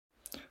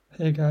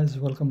Hey guys,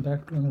 welcome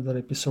back to another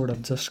episode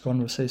of Just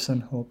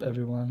Conversation. Hope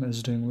everyone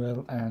is doing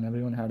well and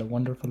everyone had a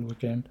wonderful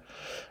weekend.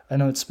 I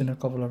know it's been a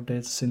couple of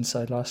days since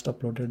I last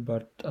uploaded,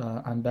 but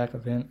I'm back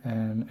again.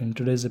 And in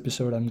today's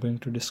episode, I'm going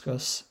to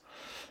discuss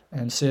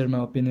and share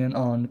my opinion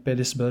on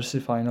Paris Bercy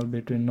final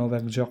between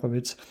Novak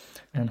Djokovic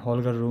and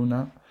Holger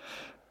Rune.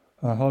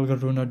 Holger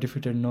Rune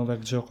defeated Novak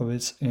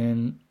Djokovic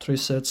in three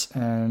sets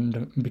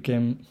and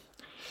became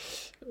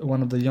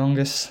one of the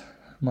youngest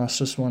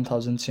Masters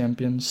 1000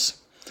 champions,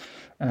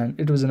 and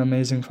it was an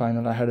amazing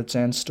final. I had a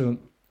chance to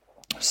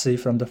see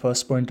from the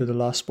first point to the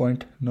last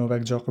point.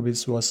 Novak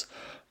Djokovic was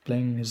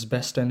playing his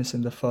best tennis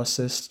in the first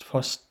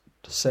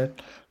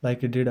set,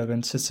 like he did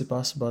against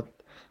Tsitsipas, but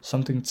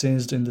something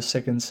changed in the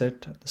second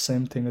set. The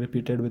same thing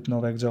repeated with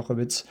Novak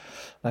Djokovic,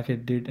 like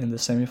it did in the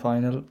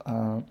semi-final.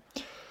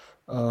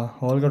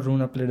 Holger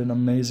Rune played an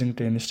amazing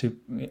tennis.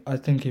 I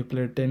think he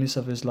played tennis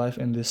of his life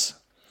in this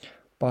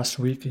past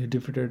week. He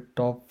defeated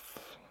top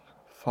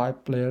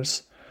five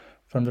players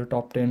from the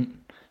top 10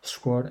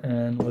 squad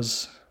and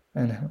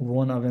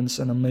won against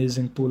an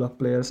amazing pool of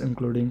players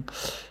including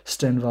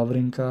Stan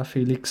Wawrinka,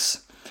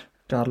 Felix,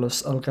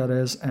 Carlos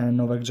Alcaraz and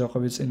Novak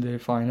Djokovic in the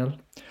final.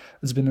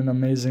 It's been an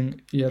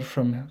amazing year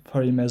for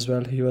him as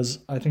well.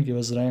 I think he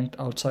was ranked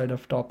outside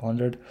of top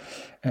 100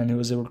 and he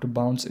was able to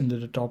bounce into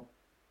the top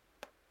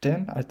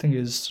 10. I think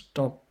he's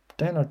top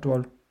 10 or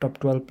 12, top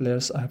 12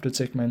 players. I have to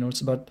check my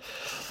notes, but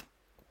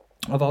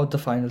about the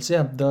finals,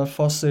 yeah, the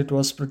first set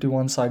was pretty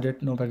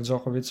one-sided. Novak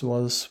Djokovic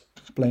was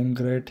playing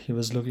great. He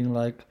was looking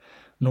like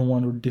no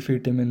one would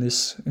defeat him in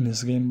his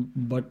game,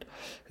 but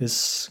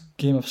his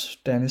game of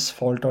tennis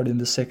faltered in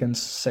the second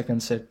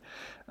set.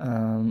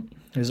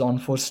 His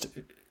on-forced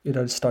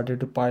error started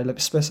to pile up,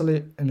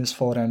 especially in his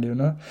forehand.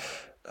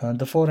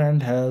 The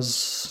forehand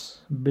has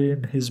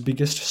been his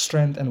biggest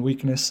strength and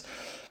weakness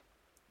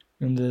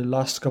in the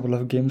last couple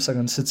of games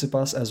against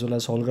Tsitsipas as well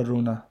as Holger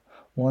Rune.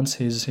 Once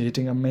he's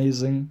hitting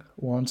amazing,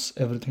 once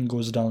everything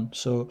goes down.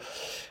 So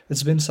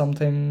it's been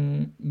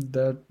something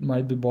that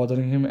might be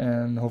bothering him,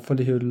 and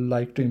hopefully he would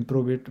like to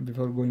improve it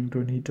before going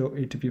to NITO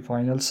ATP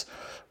finals,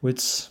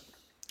 which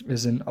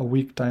is in a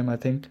week time, I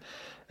think.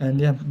 And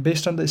yeah,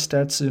 based on the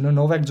stats,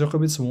 Novak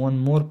Djokovic won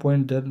more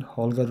points than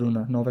Holger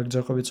Rune. Novak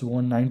Djokovic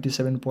won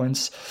 97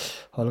 points,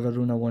 Holger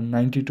Rune won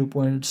 92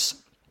 points,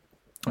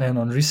 and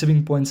on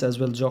receiving points as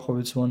well,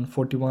 Djokovic won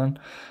 41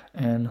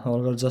 and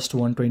Holger just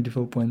won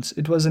 24 points.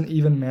 It was an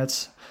even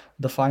match.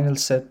 The final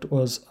set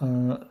was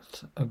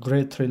a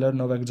great thriller.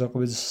 Novak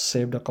Djokovic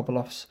saved a couple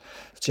of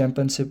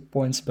championship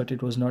points, but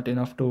it was not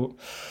enough to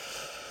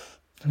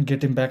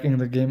get him back in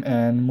the game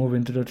and move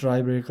into the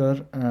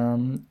tiebreaker.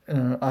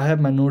 I have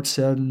my notes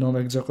here.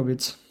 Novak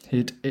Djokovic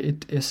hit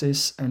 8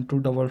 aces and 2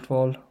 double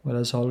fault,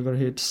 whereas Holger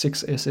hit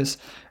 6 aces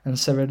and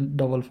 7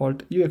 double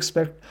fault. You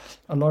expect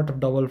a lot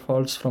of double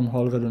faults from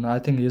Holger, and I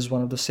think he is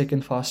one of the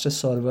second fastest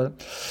server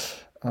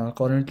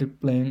currently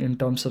playing in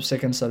terms of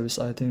second service.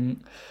 I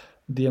think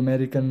the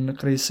American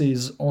Crazy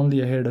is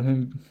only ahead of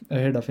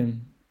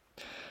him.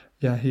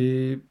 Yeah,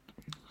 he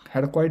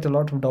had quite a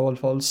lot of double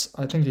faults.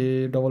 I think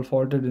he double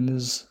faulted in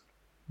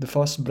the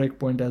first break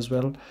point as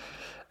well,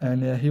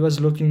 and he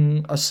was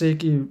looking a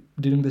shaky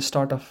during the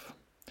start of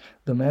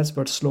the match,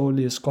 but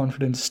slowly his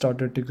confidence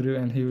started to grow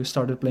and he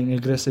started playing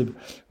aggressive,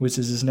 which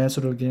is his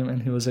natural game,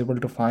 and he was able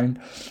to find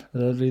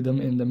the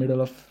rhythm in the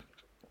middle of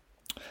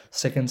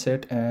second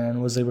set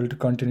and was able to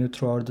continue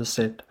throughout the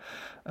set.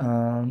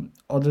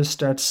 Other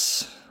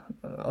stats,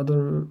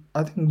 other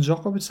I think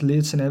Djokovic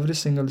leads in every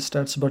single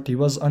stats, but he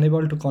was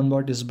unable to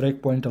convert his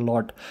break point a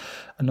lot.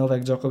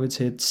 Novak Djokovic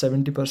hit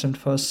 70%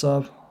 first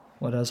serve,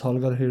 whereas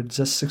Holger had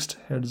just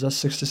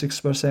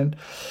 66%.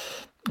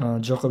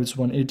 Djokovic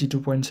won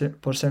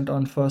 82%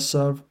 on first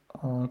serve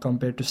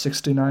compared to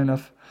 69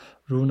 of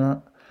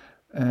Rune.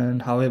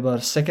 And however,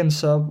 second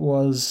serve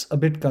was a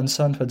bit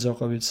concerned for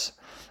Djokovic.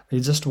 He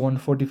just won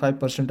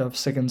 45% of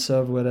second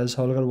serve, whereas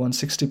Holger won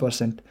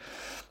 60%.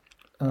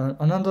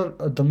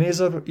 The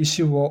major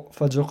issue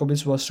for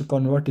Djokovic was to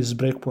convert his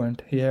break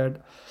point.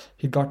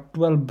 He got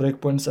 12 break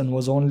points and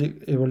was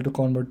only able to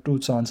convert two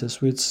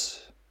chances, which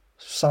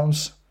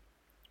sounds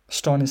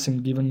astonishing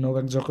given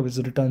Novak Djokovic's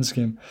returns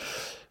game.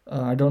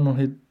 I don't know,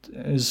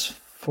 his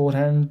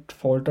forehand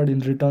faltered in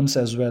returns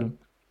as well.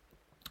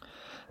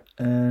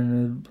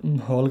 And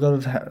Holger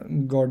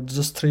got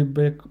just three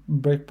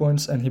break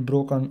points and he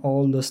broke on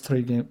all those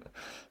three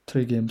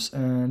games.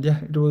 And yeah,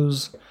 it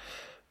was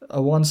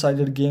a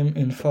one-sided game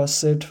in first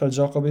set for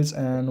Djokovic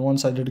and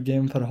one-sided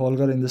game for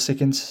Holger in the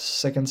second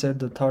set.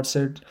 The third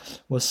set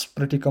was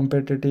pretty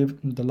competitive.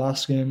 The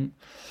last game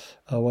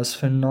was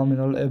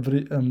phenomenal.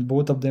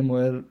 Both of them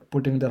were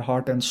putting their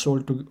heart and soul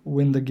to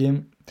win the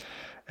game.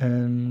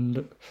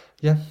 And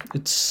yeah,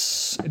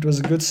 it was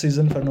a good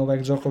season for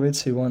Novak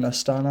Djokovic. He won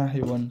Astana,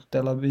 he won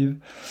Tel Aviv,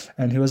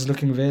 and he was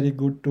looking very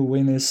good to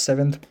win his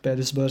seventh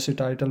Paris Bercy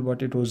title,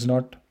 but it was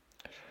not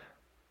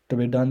to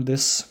be done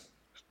this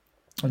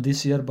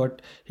year.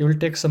 But he will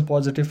take some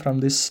positive from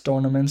these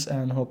tournaments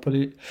and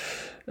hopefully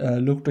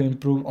look to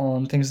improve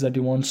on things that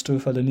he wants to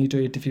for the NITO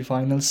ATP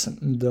finals.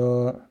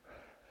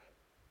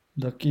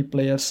 The key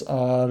players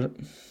are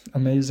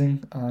amazing.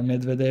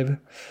 Medvedev,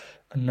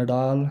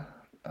 Nadal.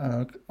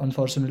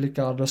 Unfortunately,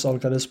 Carlos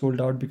Alcaraz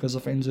pulled out because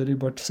of injury,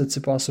 but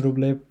Tsitsipas,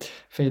 Rublev,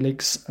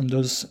 Felix,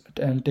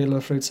 and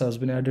Taylor Fritz has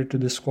been added to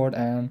the squad,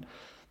 and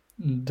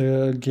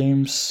the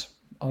games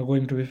are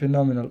going to be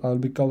phenomenal. I'll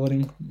be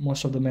covering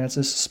most of the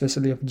matches,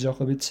 especially of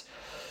Djokovic,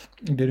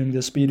 during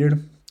this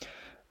period,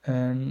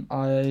 and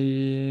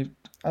I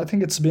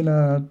think it's been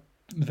a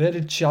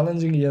very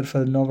challenging year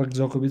for Novak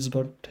Djokovic,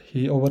 but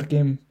he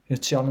overcame his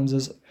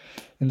challenges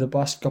in the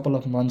past couple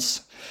of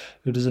months.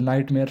 It was a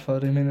nightmare for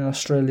him in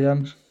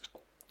Australia,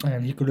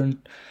 and he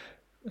couldn't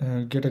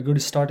get a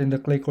good start in the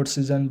clay court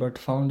season, but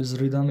found his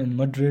rhythm in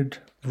Madrid,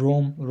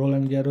 Rome,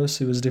 Roland Garros.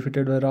 He was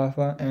defeated by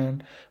Rafa,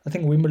 and I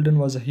think Wimbledon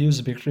was a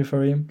huge victory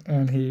for him.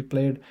 And he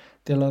played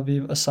Tel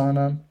Aviv,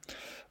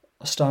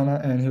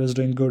 Astana, and he was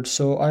doing good.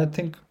 So I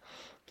think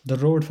the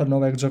road for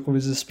Novak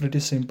Djokovic is pretty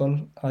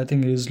simple. I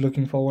think he's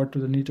looking forward to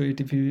the Nito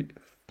ATP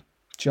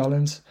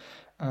challenge,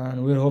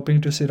 and we're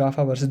hoping to see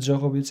Rafa versus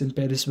Djokovic in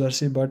Paris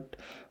Bercy, but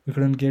we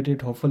couldn't get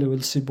it. Hopefully,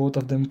 we'll see both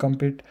of them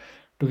compete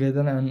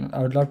together, and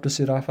I would love to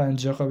see Rafa and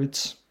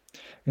Djokovic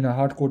in a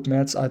hard court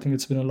match. I think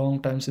it's been a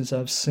long time since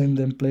I've seen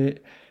them play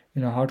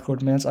in a hard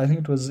court match. I think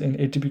it was in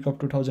ATP Cup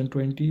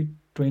 2020.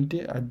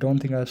 I don't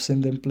think I've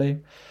seen them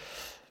play.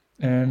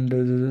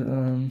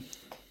 And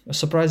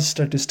surprise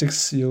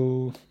statistics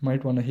you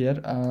might want to hear.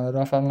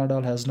 Rafael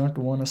Nadal has not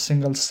won a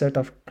single set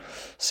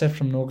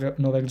from Novak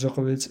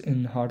Djokovic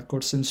in hard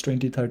court since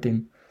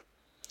 2013.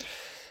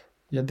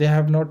 Yeah, they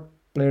have not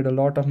played a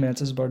lot of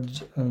matches, but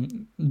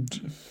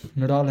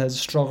Nadal has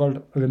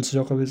struggled against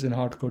Djokovic in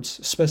hard courts,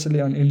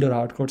 especially on indoor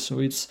hard courts. So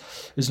it's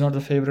not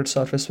the favorite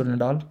surface for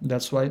Nadal.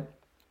 That's why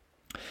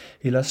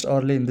he lost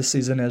early in this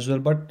season as well.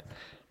 But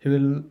he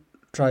will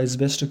try his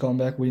best to come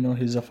back. We know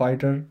he's a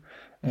fighter,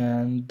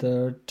 and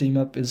the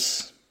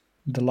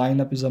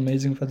lineup is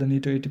amazing for the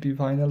Nito ATP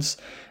finals.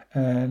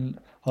 And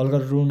Holger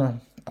Rune,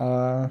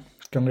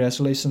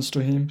 congratulations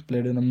to him.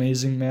 Played an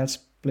amazing match,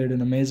 played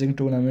an amazing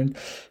tournament.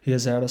 He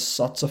has had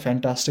such a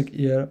fantastic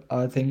year.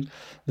 I think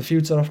the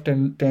future of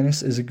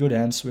tennis is in good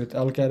hands with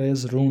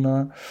Alcaraz,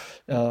 Rune,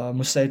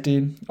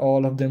 Musetti,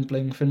 all of them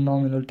playing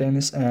phenomenal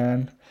tennis,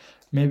 and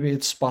maybe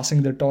it's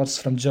passing the torch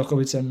from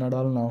Djokovic and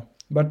Nadal now.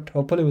 But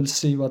hopefully we'll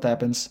see what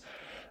happens.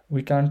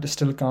 We can't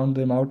still count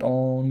them out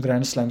on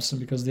Grand Slams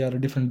because they are a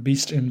different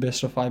beast in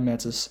best of 5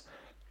 matches.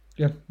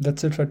 Yeah,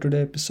 that's it for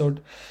today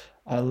episode.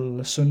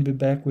 I'll soon be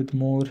back with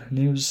more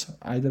news,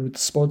 either with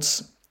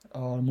sports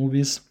or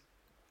movies.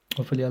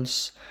 Hopefully, I'll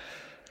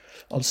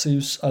see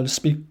you.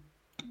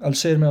 I'll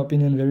share my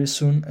opinion very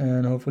soon,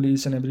 and hopefully,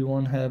 each and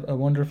everyone have a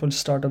wonderful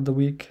start of the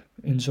week.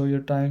 Enjoy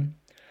your time,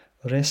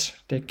 rest,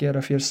 take care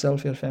of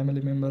yourself, your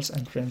family members,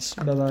 and friends.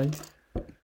 Bye bye.